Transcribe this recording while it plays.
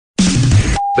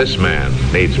This man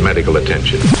needs medical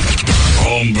attention.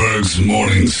 Holmberg's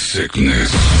Morning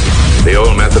Sickness. The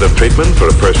old method of treatment for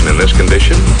a person in this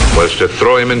condition was to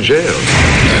throw him in jail.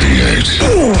 98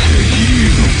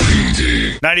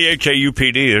 KUPD. 98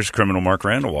 KUPD. There's criminal Mark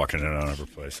Randall walking in on every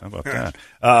place. How about that?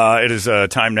 It is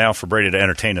time now for Brady to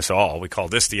entertain us all. We call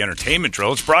this the entertainment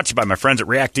drill. It's brought to you by my friends at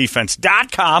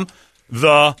ReactDefense.com,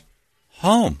 the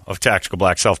home of tactical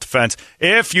black self-defense.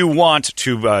 If you want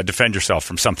to defend yourself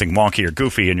from something wonky or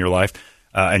goofy in your life,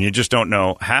 and you just don't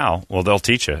know how, well, they'll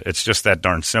teach you. It's just that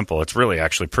darn simple. It's really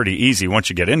actually pretty easy.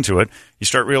 Once you get into it, you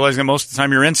start realizing that most of the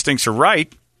time your instincts are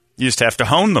right. You just have to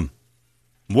hone them.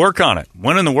 Work on it.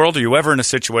 When in the world are you ever in a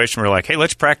situation where you're like, hey,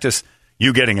 let's practice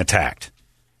you getting attacked?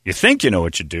 You think you know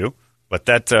what you do, but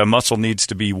that muscle needs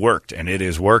to be worked, and it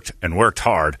is worked and worked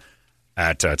hard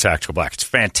at Tactical Black. It's a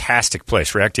fantastic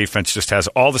place. React Defense just has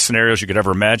all the scenarios you could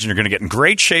ever imagine. You're going to get in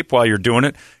great shape while you're doing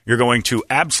it. You're going to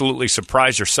absolutely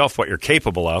surprise yourself what you're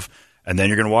capable of, and then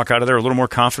you're going to walk out of there a little more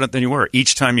confident than you were.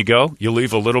 Each time you go, you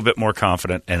leave a little bit more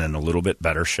confident and in a little bit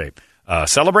better shape.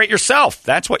 Celebrate yourself.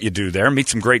 That's what you do there. Meet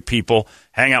some great people.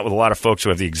 Hang out with a lot of folks who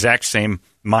have the exact same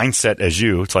mindset as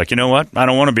you. It's like, you know what? I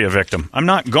don't want to be a victim. I'm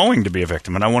not going to be a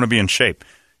victim, and I want to be in shape.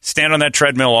 Stand on that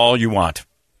treadmill all you want.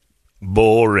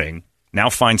 Boring. Now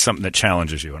find something that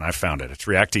challenges you, and I found it. It's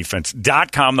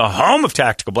ReactDefense.com, the home of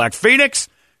Tactical Black. Phoenix,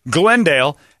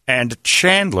 Glendale, and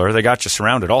Chandler. They got you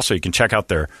surrounded. Also, you can check out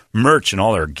their merch and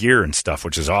all their gear and stuff,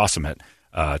 which is awesome at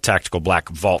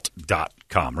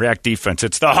TacticalBlackVault.com. React Defense,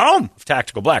 it's the home of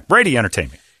Tactical Black. Brady, entertain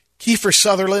me. Kiefer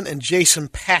Sutherland and Jason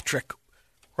Patrick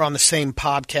were on the same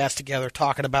podcast together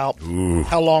talking about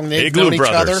how long they've known each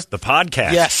other. The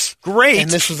podcast. Yes. Great. And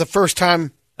this was the first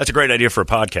time. That's a great idea for a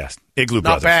podcast. Igloo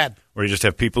Brothers. Not bad. Where you just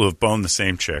have people who've boned the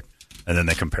same chick, and then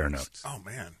they compare notes. Oh,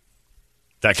 man.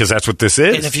 Because that's what this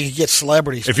is. And if you could get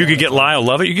celebrities. If you could get Lyle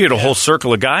Lovett, you could get a whole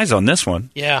circle of guys on this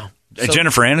one. Yeah. So,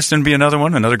 Jennifer Aniston would be another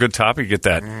one, another good topic. You get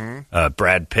that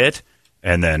Brad Pitt,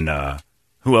 and then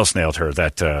who else nailed her?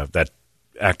 That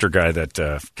actor guy that,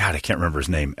 God, I can't remember his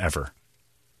name ever.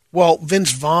 Well,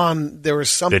 Vince Vaughn, there was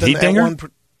something Did he ding her?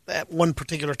 at one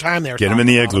particular time there. Get him in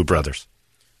the Igloo Brothers.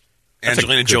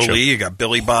 Angelina Jolie, show. you got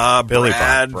Billy Bob,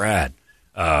 Brad.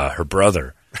 Her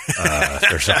brother.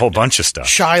 There's a whole bunch of stuff.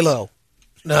 Shiloh.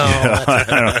 No. I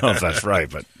don't know if that's right,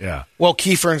 but yeah. Well,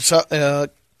 Kiefer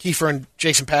and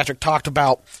Jason Patrick talked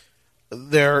about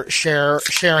their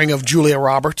sharing of Julia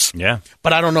Roberts. Yeah.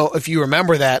 But I don't know if you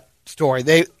remember that story.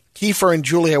 Kiefer and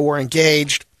Julia were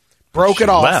engaged, broke it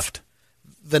off. Left.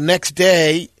 The next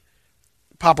day,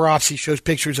 paparazzi shows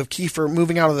pictures of Kiefer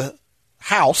moving out of the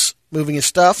house, moving his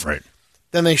stuff. Right.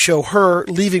 Then they show her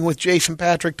leaving with Jason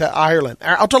Patrick to Ireland,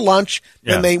 out to lunch.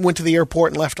 Yeah. Then they went to the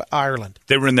airport and left to Ireland.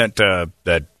 They were in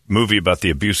that movie about the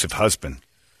abusive husband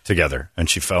together, and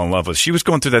she fell in love with. She was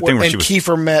going through that thing where she was. And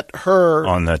Kiefer met her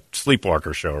on that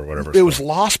Sleepwalker show or whatever. It was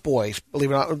Lost Boys,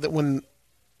 believe it or not. When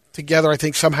together, I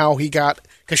think somehow he got,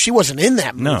 because she wasn't in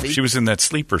that movie. No, she was in that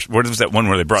Sleepers. What was that one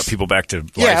where they brought people back to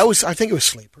life? Yeah, I think it was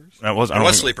Sleepers. That was. It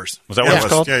was Sleepers. Was that what it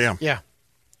was called? Yeah.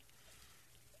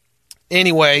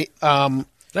 Anyway, is that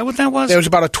what that was? There was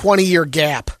about a 20-year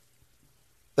gap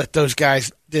that those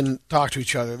guys didn't talk to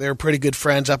each other. They were pretty good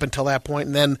friends up until that point,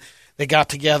 and then they got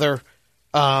together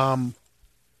in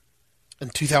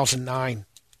 2009.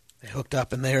 They hooked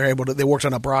up, and they worked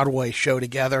on a Broadway show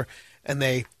together, and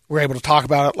they were able to talk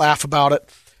about it, laugh about it,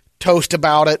 toast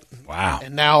about it. Wow.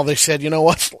 And now they said, you know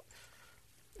what?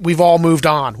 We've all moved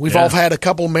on. We've all had a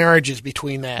couple marriages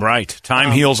between that. Right.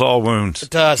 Time heals all wounds.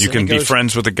 It does. You can be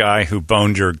friends with a guy who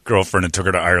boned your girlfriend and took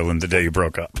her to Ireland the day you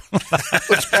broke up.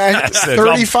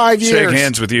 35 years. Shake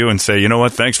hands with you and say, you know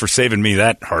what? Thanks for saving me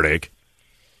that heartache.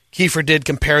 Kiefer did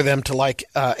compare them to like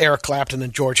Eric Clapton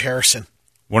and George Harrison.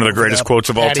 One of the greatest quotes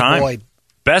of all Patty time. Boyd.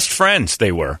 Best friends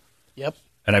they were. Yep.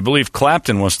 And I believe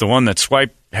Clapton was the one that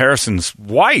swiped Harrison's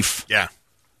wife. Yeah.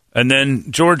 And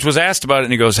then George was asked about it,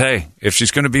 and he goes, hey, if she's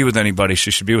going to be with anybody,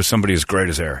 she should be with somebody as great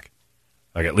as Eric.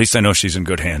 Like, at least I know she's in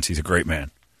good hands. He's a great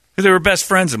man. Because they were best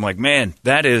friends. I'm like, man,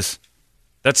 that's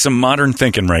some modern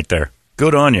thinking right there.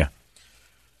 Good on you.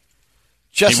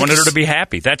 He wanted her to be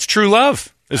happy. That's true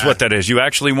love is what that is. You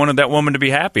actually wanted that woman to be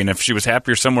happy. And if she was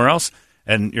happier somewhere else,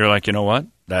 and you're like, you know what?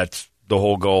 That's the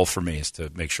whole goal for me, is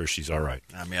to make sure she's all right.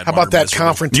 I mean, how about that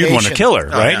confrontation? You'd want to kill her,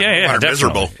 right? Yeah, definitely.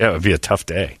 Miserable. Yeah, it would be a tough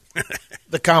day.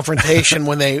 The confrontation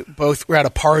when they both were at a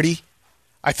party.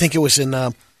 I think it was in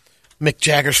Mick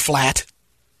Jagger's flat,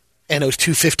 and it was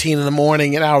 2:15 in the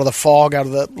morning, and out of the fog, out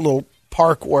of the little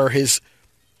park where his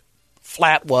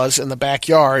flat was in the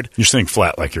backyard. You're saying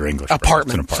flat like you're English. It's an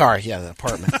Apartment. Sorry, yeah, the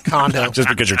apartment. Condo. Just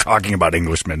because you're talking about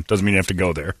Englishmen doesn't mean you have to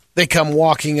go there. They come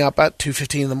walking up at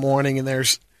 2:15 in the morning, and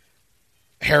there's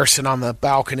Harrison on the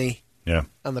balcony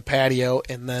on the patio,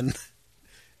 and then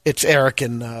it's Eric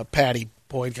and Patty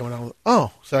Boyd coming on.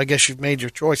 Oh, so I guess you've made your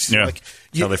choice. Yeah, like,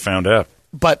 that's how they found out.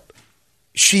 But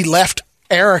she left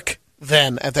Eric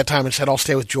then at that time and said, I'll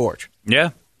stay with George.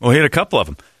 Yeah. Well, he had a couple of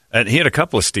them. And he had a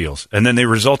couple of steals. And then they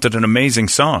resulted in amazing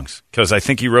songs. Because I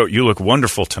think he wrote You Look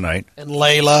Wonderful Tonight. And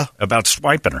Layla. About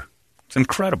swiping her. It's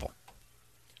incredible.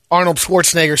 Arnold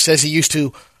Schwarzenegger says he used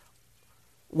to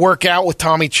work out with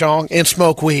Tommy Chong and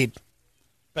smoke weed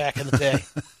back in the day.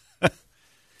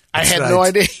 I had no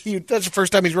idea. That's the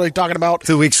first time he's really talking about.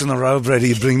 2 weeks in a row, Brady,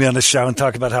 you bring me on the show and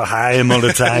talk about how high I am all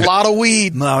the time. A lot of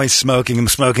weed. Now he's smoking. I'm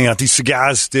smoking out these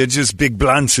cigars. They're just big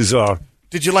blunts is all.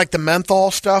 Did you like the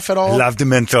menthol stuff at all? I love the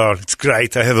menthol. It's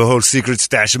great. I have a whole secret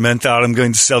stash of menthol I'm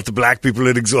going to sell to black people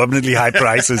at exorbitantly high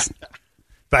prices.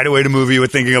 By the way, the movie you were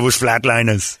thinking of was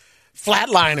Flatliners.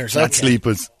 Flatliners. Not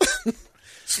Sleepers.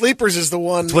 Sleepers is the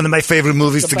one. It's one of my favorite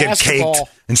movies to basketball. get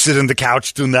caked and sit on the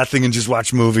couch, do nothing, and just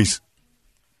watch movies.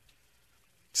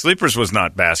 Sleepers was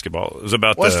not basketball. It was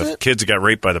about the kids that got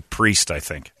raped by the priest, I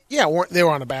think. Yeah, they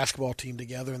were on a basketball team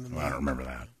together. In the I don't remember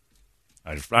that.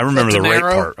 I remember the rape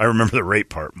part. I remember the rape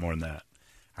part more than that.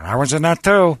 And I was in that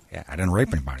too. Yeah, I didn't rape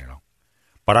anybody, though.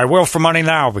 But I will for money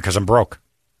now because I'm broke.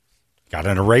 Got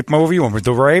in a rape movie? You want me to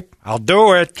do rape? I'll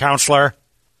do it, counselor.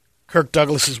 Kirk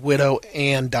Douglas's widow,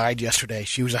 Ann, died yesterday.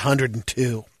 She was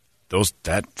 102.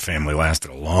 That family lasted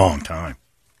a long time.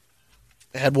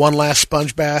 They had one last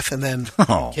sponge bath and then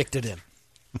kicked it in.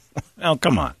 Oh,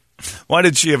 come on. Why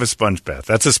did she have a sponge bath?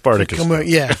 That's a Spartacus.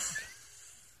 Yeah.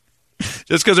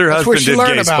 Just because her husband did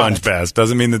gay sponge baths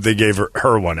doesn't mean that they gave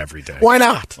her one every day. Why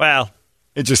not? Well,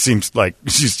 it just seems like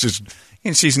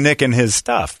she's nicking his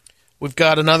stuff. We've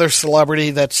got another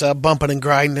celebrity that's bumping and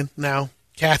grinding now.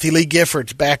 Kathy Lee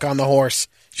Gifford's back on the horse.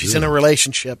 She's in a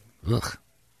relationship. Ugh.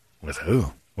 With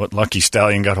who? What lucky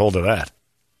stallion got hold of that?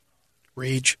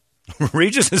 Regis.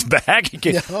 Regis is back?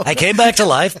 No. I came back to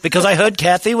life because I heard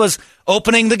Kathy was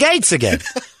opening the gates again.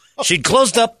 She'd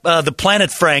closed up the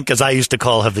Planet Frank, as I used to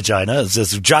call her vagina. It's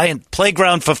this giant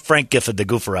playground for Frank Gifford to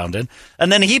goof around in.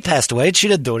 And then he passed away, and she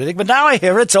didn't do anything. But now I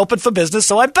hear it's open for business,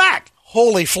 so I'm back.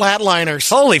 Holy flatliners.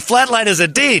 Holy flatliners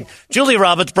indeed. Julia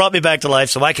Roberts brought me back to life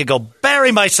so I could go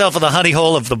bury myself in the honey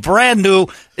hole of the brand new.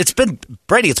 It's been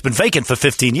vacant for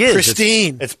 15 years.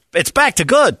 Pristine. It's back to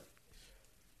good.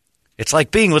 It's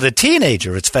like being with a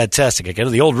teenager. It's fantastic.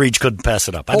 Again, the old Reach couldn't pass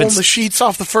it up. Pulling the sheets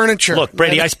off the furniture. Look,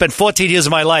 Brady, I spent 14 years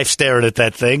of my life staring at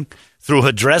that thing through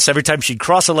her dress every time she'd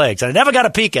cross her legs. And I never got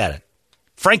a peek at it.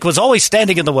 Frank was always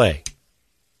standing in the way.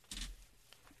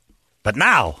 But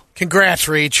now. Congrats,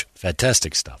 Reach.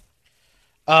 Fantastic stuff.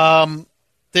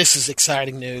 This is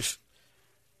exciting news.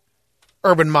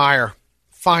 Urban Meyer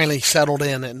finally settled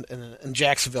in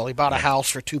Jacksonville. He bought a house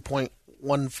for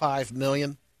 $2.15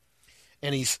 million.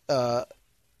 And he's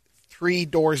 3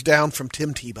 doors down from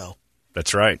Tim Tebow.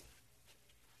 That's right.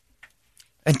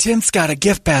 And Tim's got a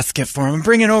gift basket for him. I'm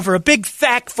bringing over a big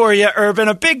sack for you, Urban.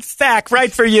 A big sack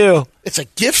right for you. It's a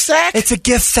gift sack? It's a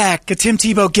gift sack. A Tim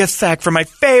Tebow gift sack for my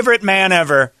favorite man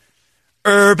ever,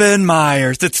 Urban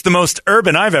Myers. It's the most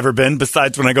urban I've ever been,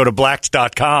 besides when I go to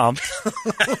Blacks.com.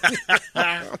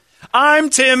 I'm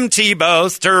Tim Tebow,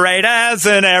 straight as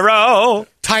an arrow.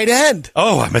 Tight end.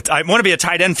 Oh, I want to be a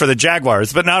tight end for the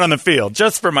Jaguars, but not on the field.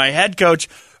 Just for my head coach,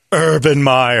 Urban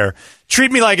Meyer.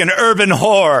 Treat me like an urban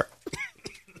whore.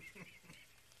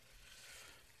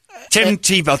 Tim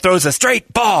Tebow throws a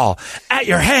straight ball at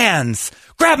your hands.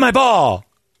 Grab my ball.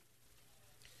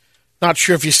 Not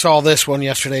sure if you saw this one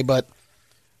yesterday, but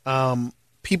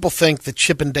people think the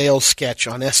Chip and Dale sketch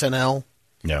on SNL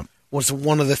was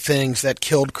one of the things that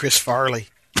killed Chris Farley.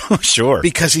 Sure.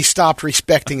 Because he stopped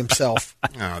respecting himself.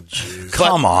 Oh, jeez.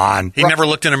 Come on. He never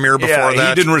looked in a mirror before that.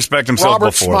 He didn't respect himself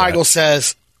before Robert Smigel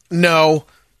says, no,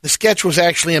 the sketch was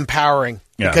actually empowering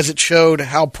because it showed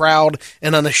how proud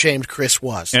and unashamed Chris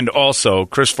was. And also,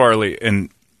 Chris Farley, in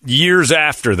years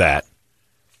after that,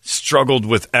 struggled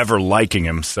with ever liking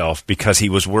himself because he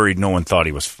was worried no one thought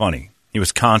he was funny. He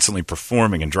was constantly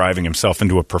performing and driving himself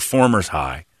into a performer's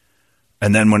high.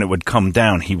 And then when it would come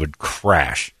down, he would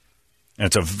crash. And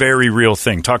it's a very real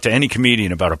thing. Talk to any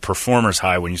comedian about a performer's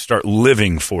high when you start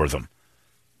living for them.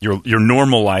 Your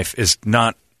normal life is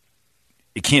not,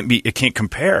 it can't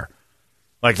compare.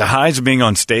 Like the highs of being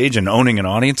on stage and owning an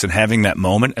audience and having that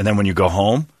moment, and then when you go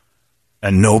home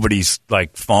and nobody's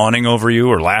like fawning over you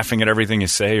or laughing at everything you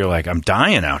say, you're like, I'm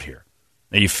dying out here.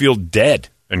 And you feel dead.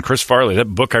 And Chris Farley, that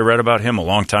book I read about him a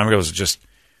long time ago was just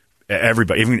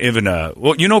Everybody,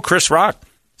 even Chris Rock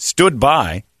stood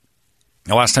by.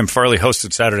 The last time Farley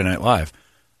hosted Saturday Night Live,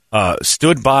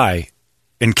 stood by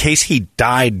in case he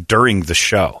died during the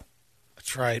show.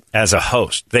 That's right. As a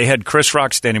host. They had Chris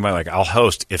Rock standing by like, I'll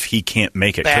host if he can't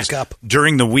make it. Back up.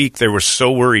 During the week, they were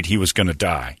so worried he was going to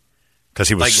die. Because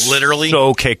he was like literally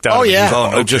so caked out. Oh,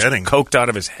 yeah. Just coked out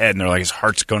of his head. And they're like, his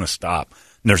heart's going to stop.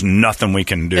 And there's nothing we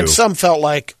can do. And some felt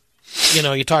like,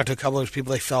 you talk to a couple of those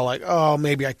people, they felt like, oh,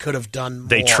 maybe I could have done more.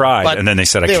 They tried, but and then they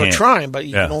said, I can't. They were trying, but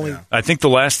you can only... I think the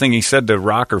last thing he said to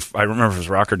Rock, I remember it was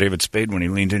Rock or David Spade when he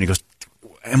leaned in, he goes,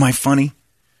 am I funny?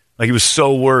 Like, he was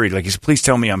so worried. Like, he said, please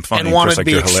tell me I'm funny. And wanted Chris, like,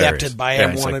 to be you're accepted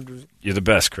hilarious. by him. You're the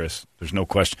best, Chris. There's no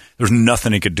question. There's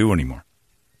nothing he could do anymore.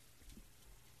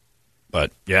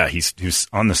 But, yeah, he was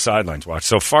on the sidelines watching.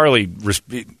 So Farley,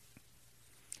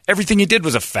 everything he did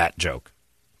was a fat joke.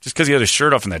 Just because he had his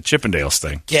shirt off in that Chippendales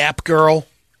thing. Gap girl.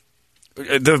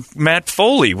 The Matt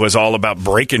Foley was all about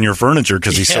breaking your furniture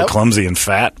because he's so clumsy and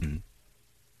fat. And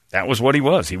that was what he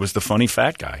was. He was the funny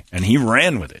fat guy. And he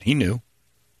ran with it. He knew.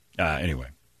 Anyway.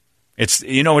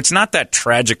 It's not that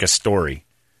tragic a story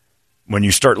when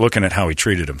you start looking at how he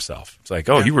treated himself. It's like,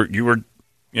 you were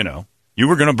going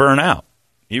to burn out.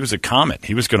 He was a comet.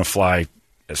 He was going to fly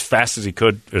as fast as he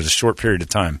could in a short period of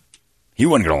time. He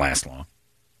wasn't going to last long.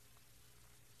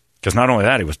 Because not only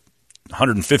that, he was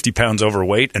 150 pounds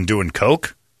overweight and doing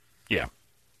coke. Yeah.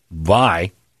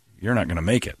 Bye. You're not going to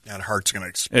make it. That heart's going to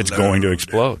explode. It's going to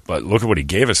explode. But look at what he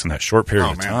gave us in that short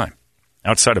period of time.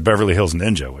 Outside of Beverly Hills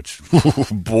Ninja, which,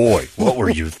 boy, what were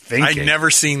you thinking? I'd never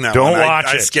seen that Don't one. watch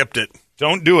it. I skipped it.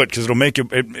 Don't do it because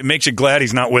it makes you glad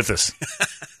he's not with us.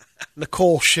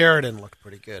 Nicole Sheridan looked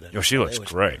pretty good. She looks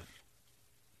great.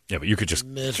 Yeah, but you could just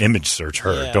image search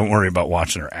her. Yeah. Don't worry about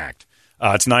watching her act.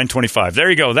 It's 9:25. There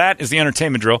you go. That is the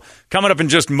entertainment drill. Coming up in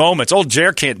just moments. Old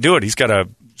Jer can't do it. He's got to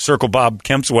circle Bob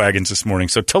Kemp's wagons this morning.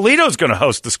 So Toledo's going to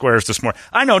host the Squares this morning.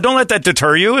 I know. Don't let that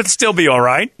deter you. It'll still be all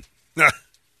right.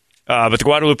 But the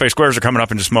Guadalupe Squares are coming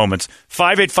up in just moments.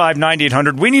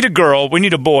 585-9800. We need a girl. We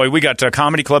need a boy. We got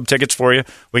comedy club tickets for you.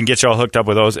 We can get you all hooked up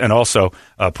with those. And also,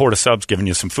 Porta Subs giving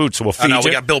you some food. So we'll feed you.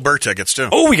 We got Bill Burr tickets, too.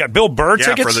 Oh, we got Bill Burr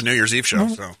tickets? Yeah, for the New Year's Eve show.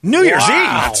 So. New Year's Eve?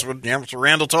 That's what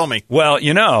Randall told me. Well,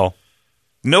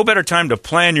 no better time to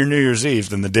plan your New Year's Eve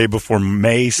than the day before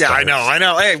May starts. Yeah, I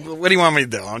know. Hey, what do you want me to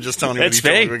do? I'm just telling you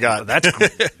what we got.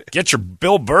 Get your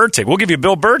Bill Burr ticket. We'll give you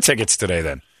Bill Burr tickets today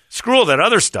then. Screw all that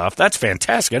other stuff. That's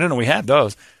fantastic. I didn't know we had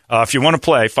those. If you want to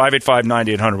play,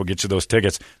 585-9800 will get you those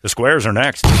tickets. The Squares are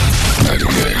next.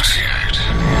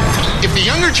 If the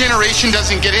younger generation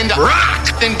doesn't get into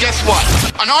rock, then guess what?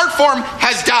 An art form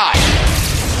has died.